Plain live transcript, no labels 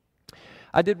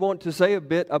I did want to say a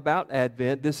bit about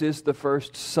Advent. This is the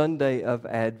first Sunday of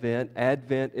Advent.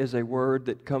 Advent is a word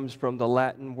that comes from the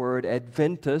Latin word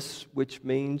adventus, which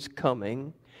means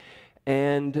coming.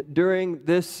 And during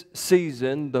this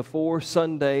season, the 4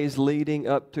 Sundays leading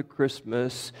up to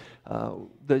Christmas,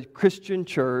 the Christian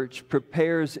church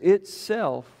prepares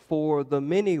itself for the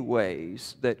many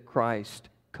ways that Christ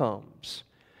comes.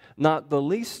 Not the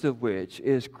least of which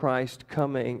is Christ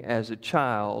coming as a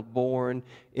child born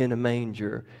in a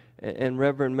manger. And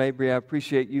Reverend Mabry, I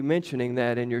appreciate you mentioning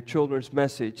that in your children's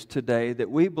message today, that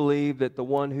we believe that the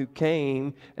one who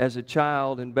came as a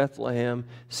child in Bethlehem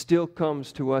still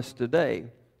comes to us today,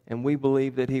 and we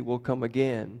believe that he will come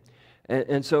again.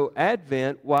 And so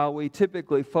Advent, while we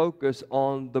typically focus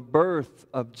on the birth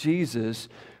of Jesus,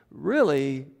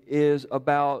 really is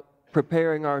about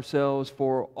preparing ourselves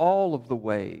for all of the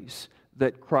ways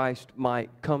that Christ might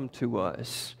come to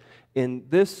us in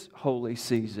this holy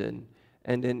season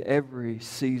and in every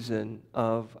season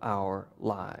of our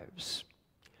lives.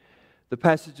 The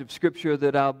passage of Scripture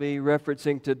that I'll be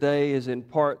referencing today is in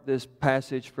part this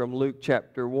passage from Luke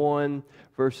chapter 1,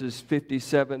 verses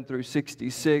 57 through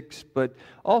 66, but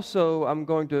also I'm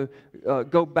going to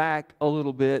go back a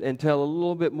little bit and tell a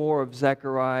little bit more of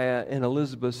Zechariah and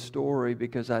Elizabeth's story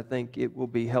because I think it will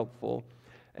be helpful.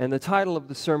 And the title of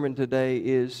the sermon today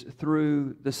is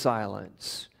Through the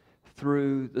Silence.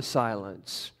 Through the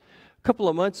Silence. A couple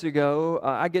of months ago,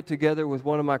 I get together with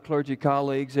one of my clergy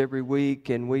colleagues every week,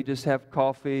 and we just have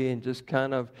coffee and just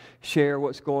kind of share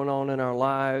what's going on in our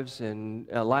lives and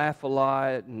laugh a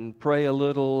lot and pray a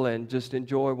little and just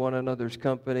enjoy one another's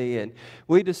company. And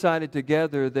we decided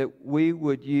together that we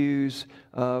would use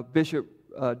Bishop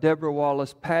Deborah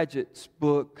Wallace Paget's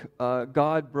book,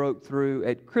 God Broke Through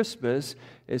at Christmas,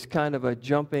 is kind of a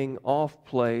jumping off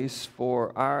place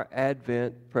for our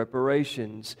Advent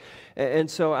preparations. And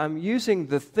so I'm using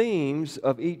the themes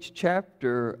of each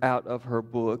chapter out of her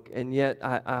book, and yet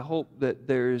I hope that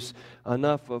there's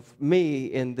enough of me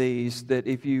in these that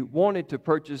if you wanted to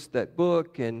purchase that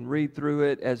book and read through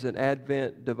it as an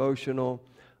Advent devotional,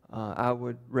 I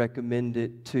would recommend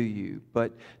it to you.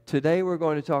 But today we're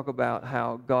going to talk about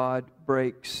how God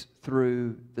breaks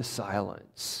through the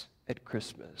silence at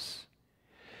Christmas.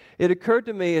 It occurred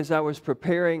to me as I was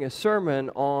preparing a sermon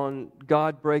on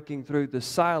God breaking through the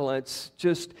silence,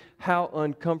 just how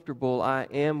uncomfortable I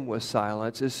am with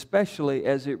silence, especially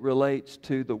as it relates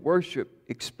to the worship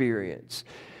experience.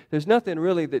 There's nothing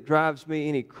really that drives me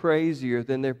any crazier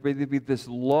than there really be this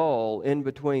lull in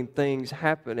between things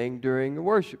happening during a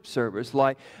worship service.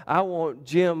 Like, I want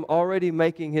Jim already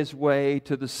making his way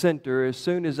to the center as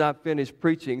soon as I finish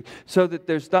preaching so that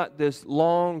there's not this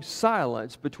long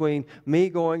silence between me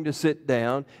going to sit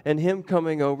down and him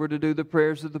coming over to do the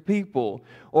prayers of the people.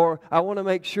 Or I want to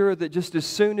make sure that just as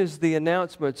soon as the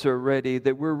announcements are ready,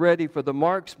 that we're ready for the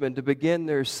marksmen to begin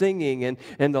their singing.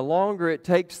 And the longer it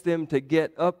takes them to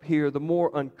get up here, the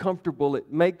more uncomfortable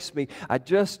it makes me. I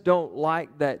just don't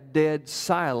like that dead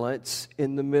silence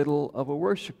in the middle of a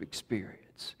worship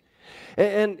experience.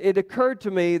 And it occurred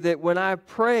to me that when I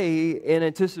pray in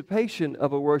anticipation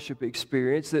of a worship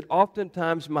experience, that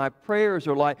oftentimes my prayers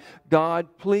are like,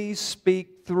 God, please speak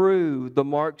through the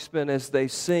marksmen as they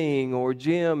sing, or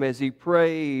Jim as he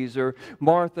prays, or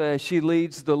Martha as she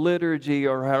leads the liturgy,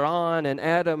 or Haran and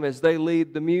Adam as they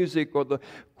lead the music, or the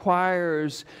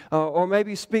choirs, or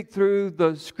maybe speak through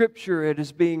the scripture it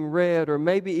is being read, or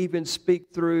maybe even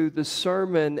speak through the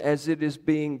sermon as it is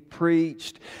being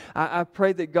preached. I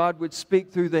pray that God would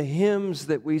speak through the hymns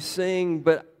that we sing,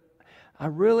 but I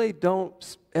really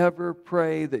don't ever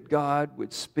pray that God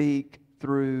would speak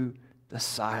through the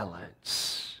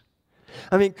silence.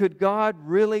 I mean, could God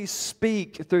really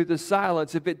speak through the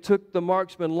silence if it took the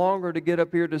marksman longer to get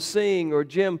up here to sing, or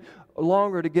Jim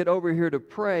longer to get over here to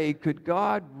pray? Could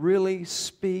God really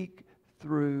speak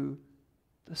through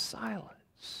the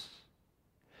silence?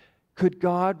 Could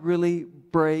God really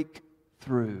break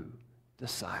through the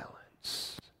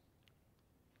silence?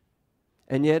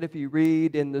 And yet, if you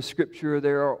read in the Scripture,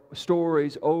 there are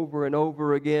stories over and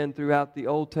over again throughout the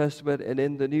Old Testament and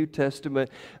in the New Testament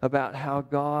about how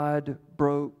God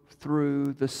broke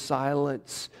through the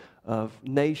silence of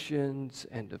nations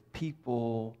and of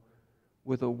people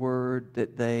with a word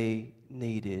that they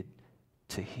needed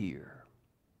to hear.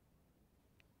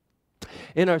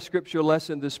 In our scripture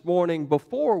lesson this morning,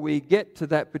 before we get to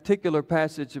that particular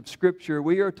passage of Scripture,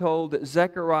 we are told that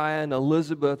Zechariah and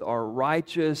Elizabeth are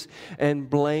righteous and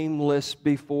blameless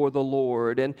before the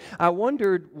Lord. And I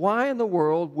wondered, why in the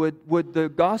world would the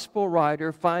gospel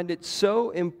writer find it so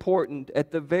important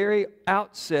at the very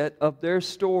outset of their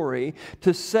story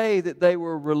to say that they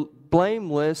were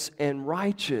blameless and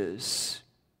righteous.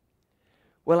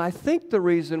 Well, I think the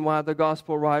reason why the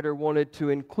gospel writer wanted to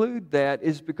include that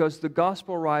is because the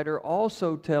gospel writer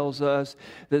also tells us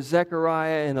that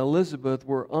Zechariah and Elizabeth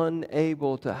were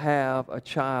unable to have a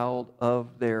child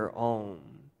of their own.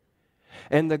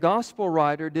 And the gospel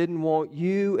writer didn't want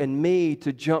you and me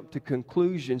to jump to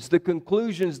conclusions, the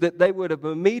conclusions that they would have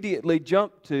immediately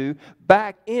jumped to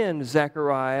back in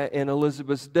Zechariah and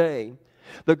Elizabeth's day.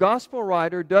 The gospel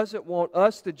writer doesn't want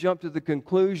us to jump to the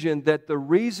conclusion that the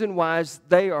reason why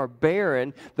they are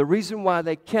barren, the reason why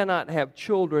they cannot have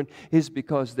children, is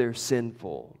because they're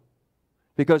sinful,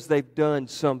 because they've done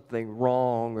something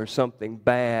wrong or something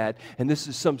bad, and this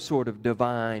is some sort of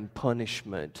divine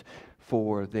punishment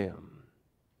for them.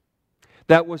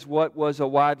 That was what was a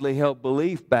widely held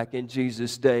belief back in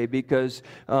Jesus' day, because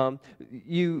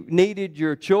you needed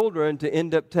your children to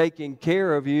end up taking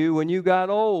care of you when you got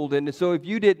old. And so if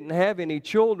you didn't have any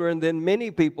children, then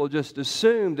many people just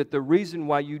assumed that the reason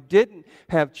why you didn't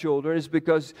have children is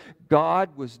because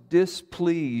God was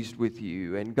displeased with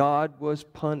you and God was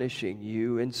punishing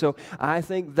you. And so I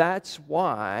think that's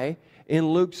why in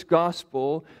Luke's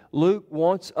gospel, Luke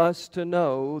wants us to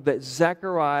know that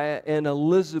Zechariah and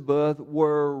Elizabeth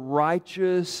were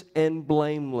righteous and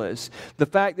blameless. The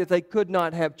fact that they could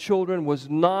not have children was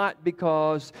not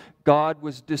because God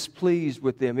was displeased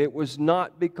with them. It was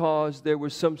not because there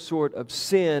was some sort of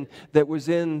sin that was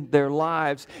in their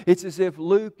lives. It's as if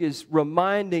Luke is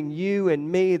reminding you and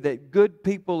me that good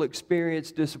people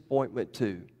experience disappointment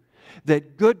too.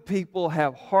 That good people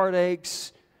have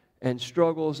heartaches and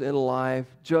struggles in life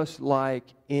just like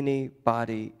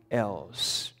anybody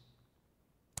else.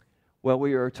 Well,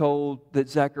 we are told that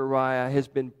Zechariah has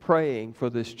been praying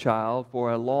for this child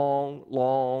for a long,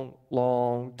 long,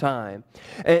 long time.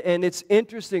 And it's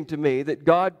interesting to me that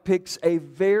God picks a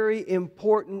very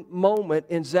important moment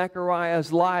in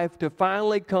Zechariah's life to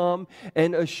finally come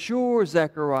and assure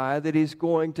Zechariah that He's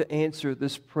going to answer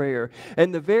this prayer.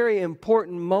 And the very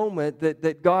important moment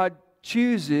that God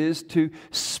chooses to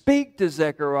speak to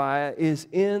Zechariah is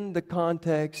in the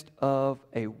context of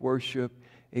a worship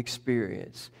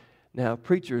experience. Now,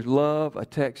 preachers love a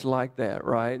text like that,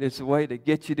 right? It's a way to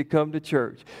get you to come to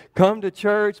church. Come to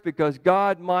church because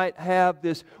God might have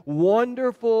this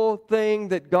wonderful thing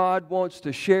that God wants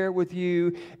to share with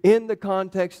you in the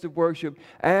context of worship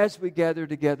as we gather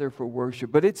together for worship.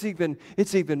 But it's even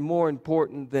more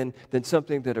important than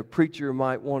something that a preacher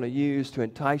might want to use to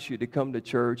entice you to come to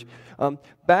church.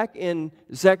 Back in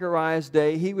Zechariah's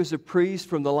day, he was a priest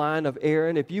from the line of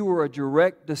Aaron. If you were a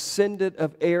direct descendant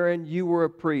of Aaron, you were a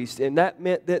priest. And that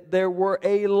meant that there were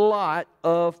a lot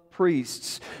of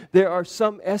priests. There are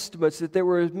some estimates that there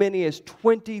were as many as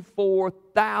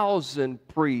 24,000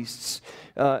 priests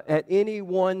at any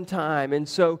one time. And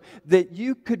so that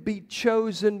you could be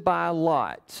chosen by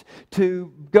lot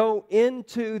to go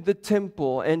into the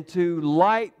temple and to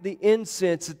light the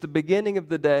incense at the beginning of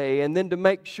the day, and then to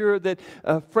make sure that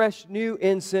fresh new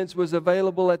incense was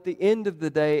available at the end of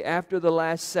the day after the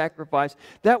last sacrifice.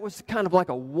 That was kind of like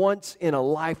a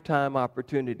once-in-a-lifetime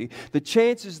opportunity. The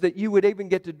chances that you would even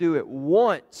get to do it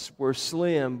once were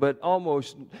slim, but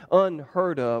almost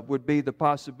unheard of would be the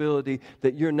possibility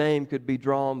that your name could be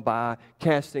drawn by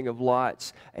casting of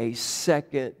lots a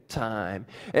second time.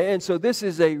 And so this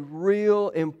is a real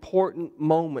important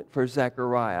moment for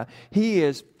Zechariah. He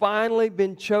has finally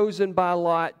been chosen by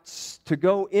lots to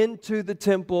go into the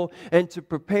temple and to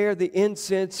prepare the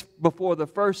incense before the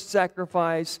first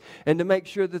sacrifice, and to make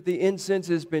sure that the incense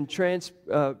has been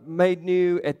made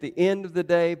new at the end of the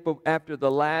day after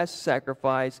the last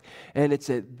sacrifice. And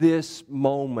it's at this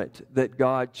moment that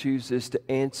God chooses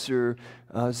to answer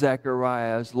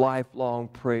Zechariah's lifelong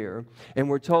prayer. And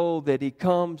we're told that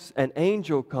an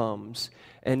angel comes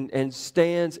and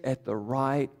stands at the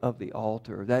right of the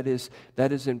altar. That is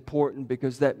important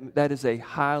because that is a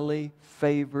highly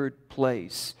favored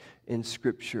place in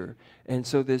Scripture. And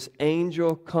so this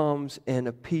angel comes and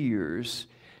appears,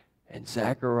 and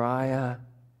Zechariah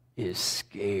is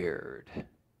scared.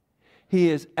 He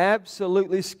is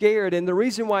absolutely scared. And the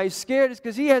reason why he's scared is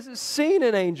because he hasn't seen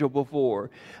an angel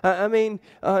before.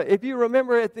 If you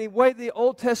remember, at the way the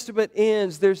Old Testament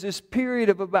ends, there's this period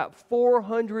of about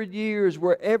 400 years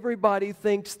where everybody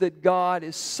thinks that God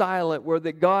is silent, where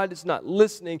that God is not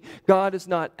listening, God is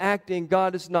not acting,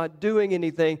 God is not doing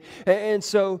anything. And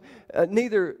so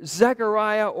neither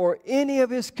Zechariah or any of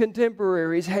his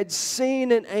contemporaries had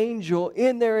seen an angel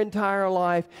in their entire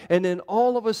life. And then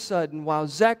all of a sudden, while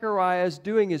Zechariah is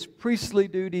doing his priestly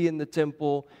duty in the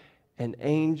temple, an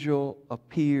angel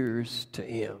appears to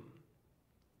him.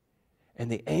 And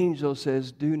the angel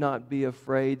says, do not be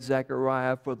afraid,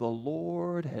 Zechariah, for the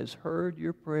Lord has heard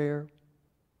your prayer.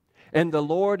 And the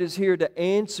Lord is here to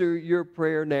answer your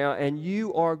prayer now, and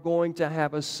you are going to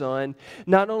have a son.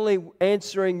 Not only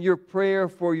answering your prayer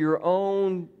for your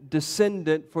own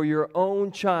descendant, for your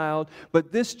own child,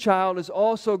 but this child is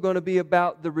also going to be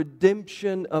about the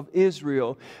redemption of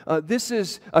Israel. This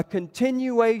is a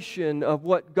continuation of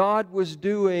what God was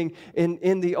doing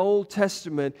in the Old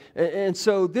Testament. And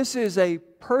so this is a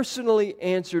personally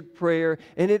answered prayer,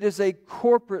 and it is a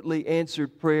corporately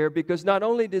answered prayer, because not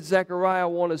only did Zechariah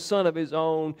want a son of his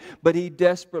own, but he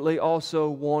desperately also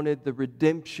wanted the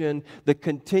redemption, the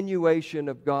continuation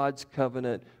of God's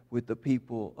covenant with the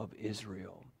people of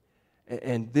Israel.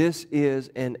 And this is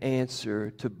an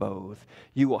answer to both.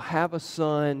 You will have a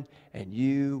son, and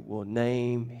you will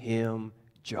name him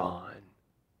John.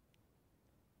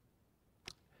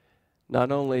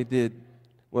 Not only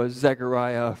was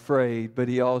Zechariah afraid, but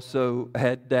he also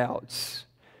had doubts.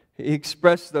 He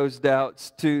expressed those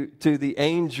doubts to the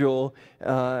angel,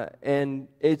 and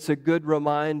it's a good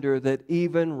reminder that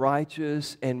even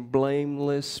righteous and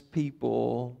blameless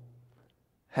people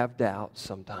have doubts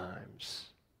sometimes.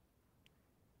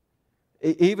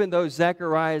 Even though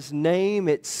Zechariah's name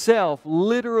itself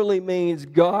literally means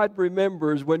God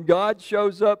remembers, when God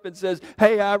shows up and says,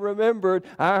 hey, I remembered,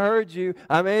 I heard you,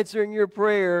 I'm answering your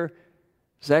prayer,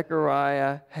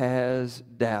 Zechariah has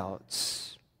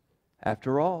doubts.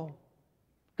 After all,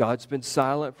 God's been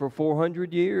silent for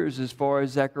 400 years as far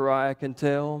as Zechariah can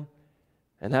tell.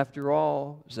 And after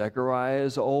all, Zechariah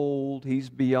is old. He's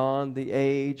beyond the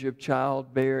age of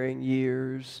childbearing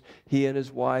years. He and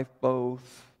his wife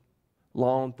both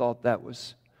long thought that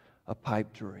was a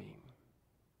pipe dream.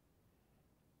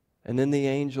 And then the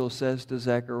angel says to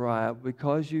Zechariah,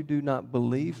 because you do not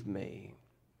believe me,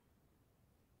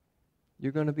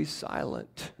 you're going to be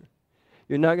silent.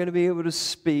 You're not going to be able to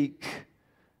speak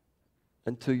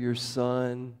until your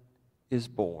son is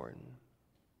born.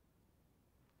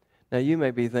 Now you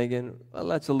may be thinking, well,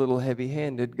 that's a little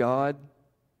heavy-handed, God.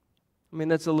 I mean,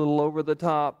 that's a little over the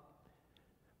top.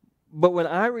 But when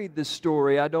I read this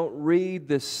story, I don't read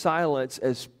this silence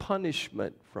as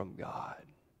punishment from God.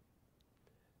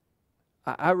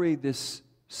 I read this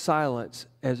silence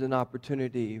as an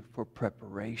opportunity for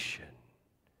preparation,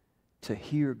 to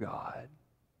hear God,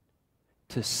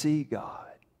 to see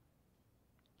God,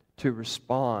 to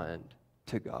respond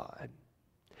to God.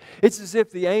 It's as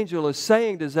if the angel is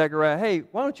saying to Zechariah, hey,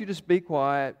 why don't you just be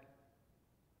quiet,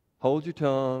 hold your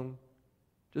tongue,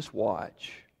 just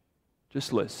watch.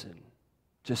 Just listen.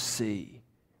 Just see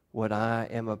what I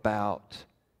am about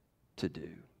to do.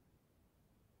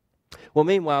 Well,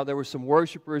 meanwhile, there were some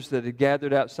worshipers that had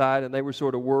gathered outside, and they were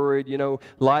sort of worried. You know,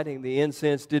 lighting the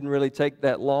incense didn't really take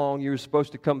that long. You were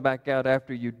supposed to come back out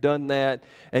after you'd done that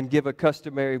and give a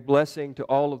customary blessing to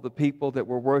all of the people that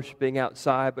were worshiping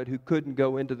outside but who couldn't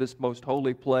go into this most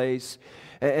holy place.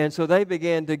 And so they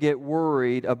began to get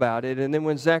worried about it. And then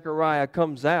when Zechariah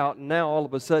comes out, and now all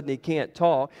of a sudden he can't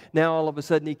talk, now all of a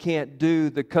sudden he can't do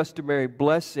the customary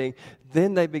blessing,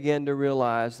 then they began to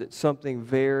realize that something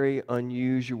very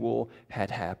unusual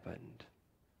had happened.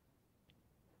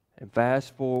 And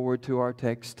fast forward to our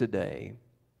text today.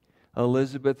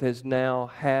 Elizabeth has now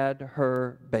had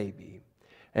her baby.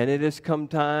 And it has come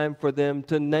time for them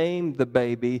to name the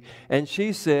baby. And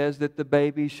she says that the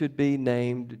baby should be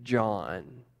named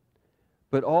John.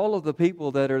 But all of the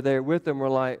people that are there with them were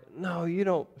like, no, you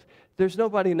don't. There's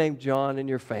nobody named John in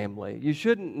your family. You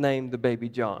shouldn't name the baby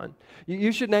John.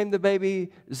 You should name the baby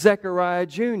Zechariah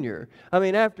Jr. I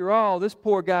mean, after all, this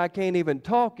poor guy can't even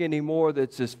talk anymore.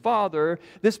 That's his father.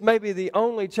 This may be the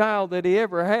only child that he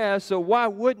ever has, so why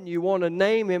wouldn't you want to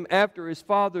name him after his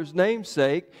father's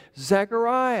namesake,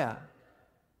 Zechariah?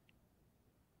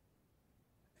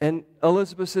 And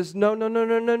Elizabeth says, no.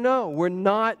 We're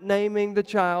not naming the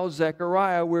child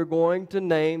Zechariah. We're going to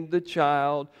name the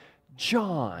child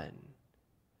John.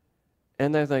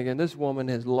 And they're thinking, this woman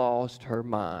has lost her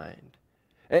mind.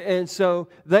 And so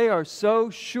they are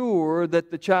so sure that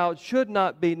the child should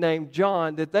not be named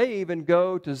John that they even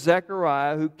go to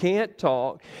Zechariah, who can't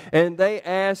talk, and they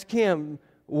ask him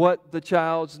what the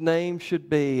child's name should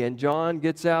be. And John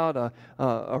gets out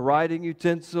a writing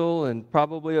utensil and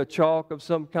probably a chalk of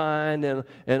some kind,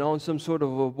 and on some sort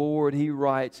of a board he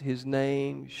writes, his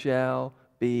name shall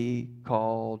be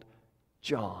called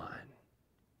John.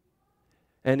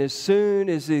 And as soon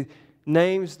as he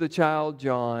names the child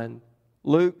John,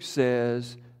 Luke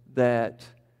says that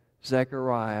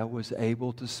Zechariah was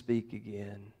able to speak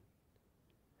again.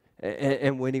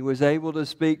 And when he was able to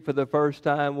speak for the first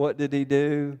time, what did he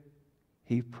do?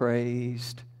 He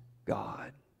praised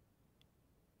God.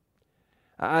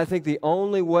 I think the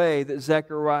only way that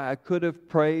Zechariah could have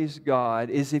praised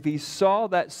God is if he saw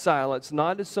that silence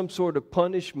not as some sort of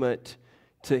punishment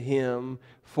to him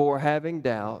for having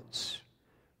doubts,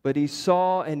 but he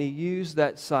saw and he used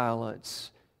that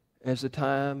silence as a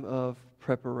time of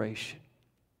preparation.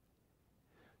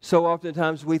 So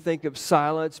oftentimes we think of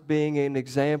silence being an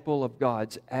example of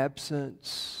God's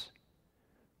absence,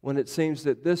 when it seems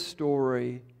that this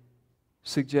story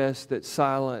suggests that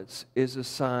silence is a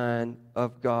sign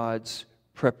of God's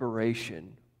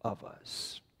preparation of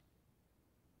us.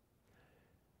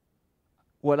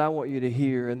 What I want you to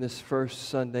hear in this first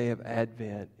Sunday of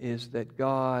Advent is that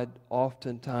God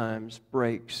oftentimes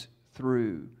breaks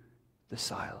through the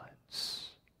silence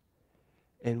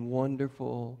in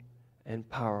wonderful and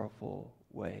powerful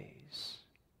ways.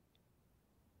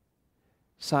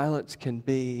 Silence can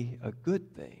be a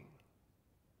good thing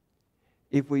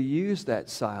if we use that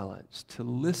silence to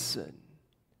listen,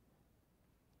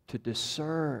 to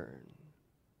discern,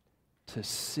 to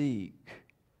seek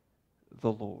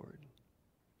the Lord.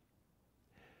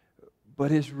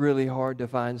 But it's really hard to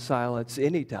find silence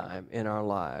anytime in our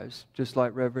lives, just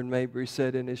like Reverend Mabry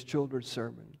said in his children's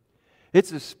sermon.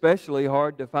 It's especially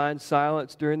hard to find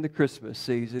silence during the Christmas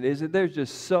season, isn't it? There's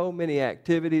just so many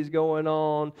activities going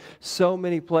on, so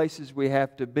many places we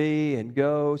have to be and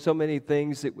go, so many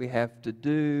things that we have to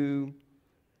do.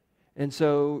 And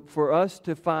so for us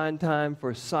to find time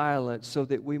for silence so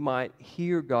that we might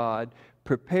hear God,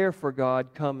 prepare for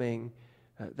God coming,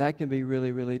 that can be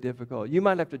really, really difficult. You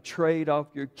might have to trade off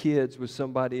your kids with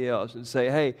somebody else and say,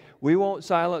 hey, we want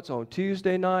silence on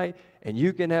Tuesday night, and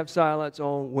you can have silence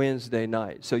on Wednesday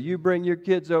night. So you bring your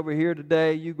kids over here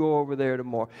today, you go over there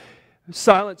tomorrow.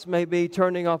 Silence may be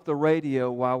turning off the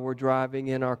radio while we're driving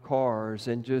in our cars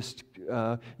and just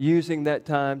using that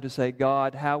time to say,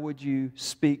 God, how would you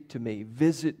speak to me?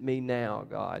 Visit me now,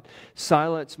 God.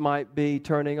 Silence might be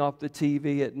turning off the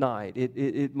TV at night.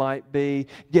 It might be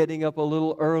getting up a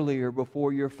little earlier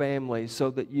before your family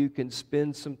so that you can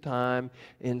spend some time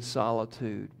in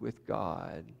solitude with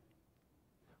God.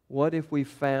 What if we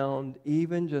found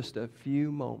even just a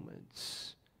few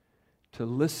moments to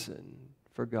listen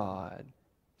for God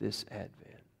this Advent?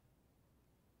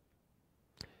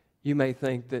 You may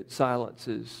think that silence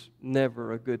is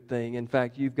never a good thing. In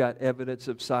fact, you've got evidence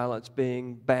of silence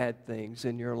being bad things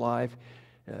in your life.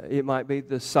 It might be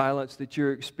the silence that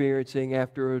you're experiencing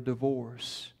after a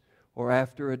divorce, or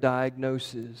after a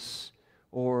diagnosis,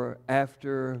 or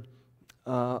after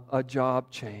a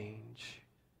job change.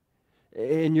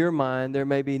 In your mind, there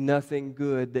may be nothing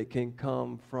good that can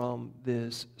come from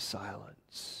this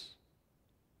silence.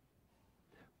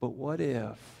 But what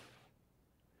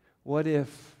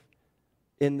if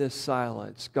in this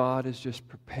silence, God is just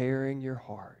preparing your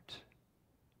heart?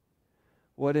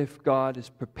 What if God is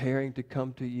preparing to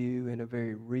come to you in a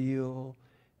very real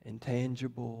and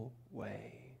tangible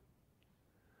way?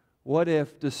 What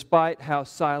if, despite how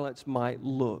silence might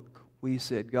look, we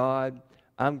said, God,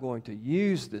 I'm going to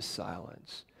use this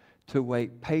silence to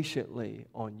wait patiently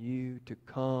on you to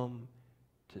come,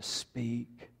 to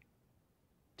speak,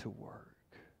 to work.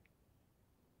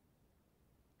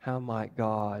 How might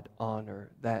God honor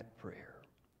that prayer?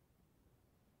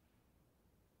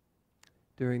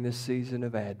 During this season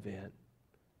of Advent,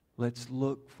 let's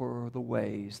look for the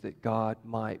ways that God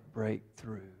might break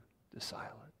through the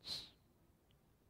silence.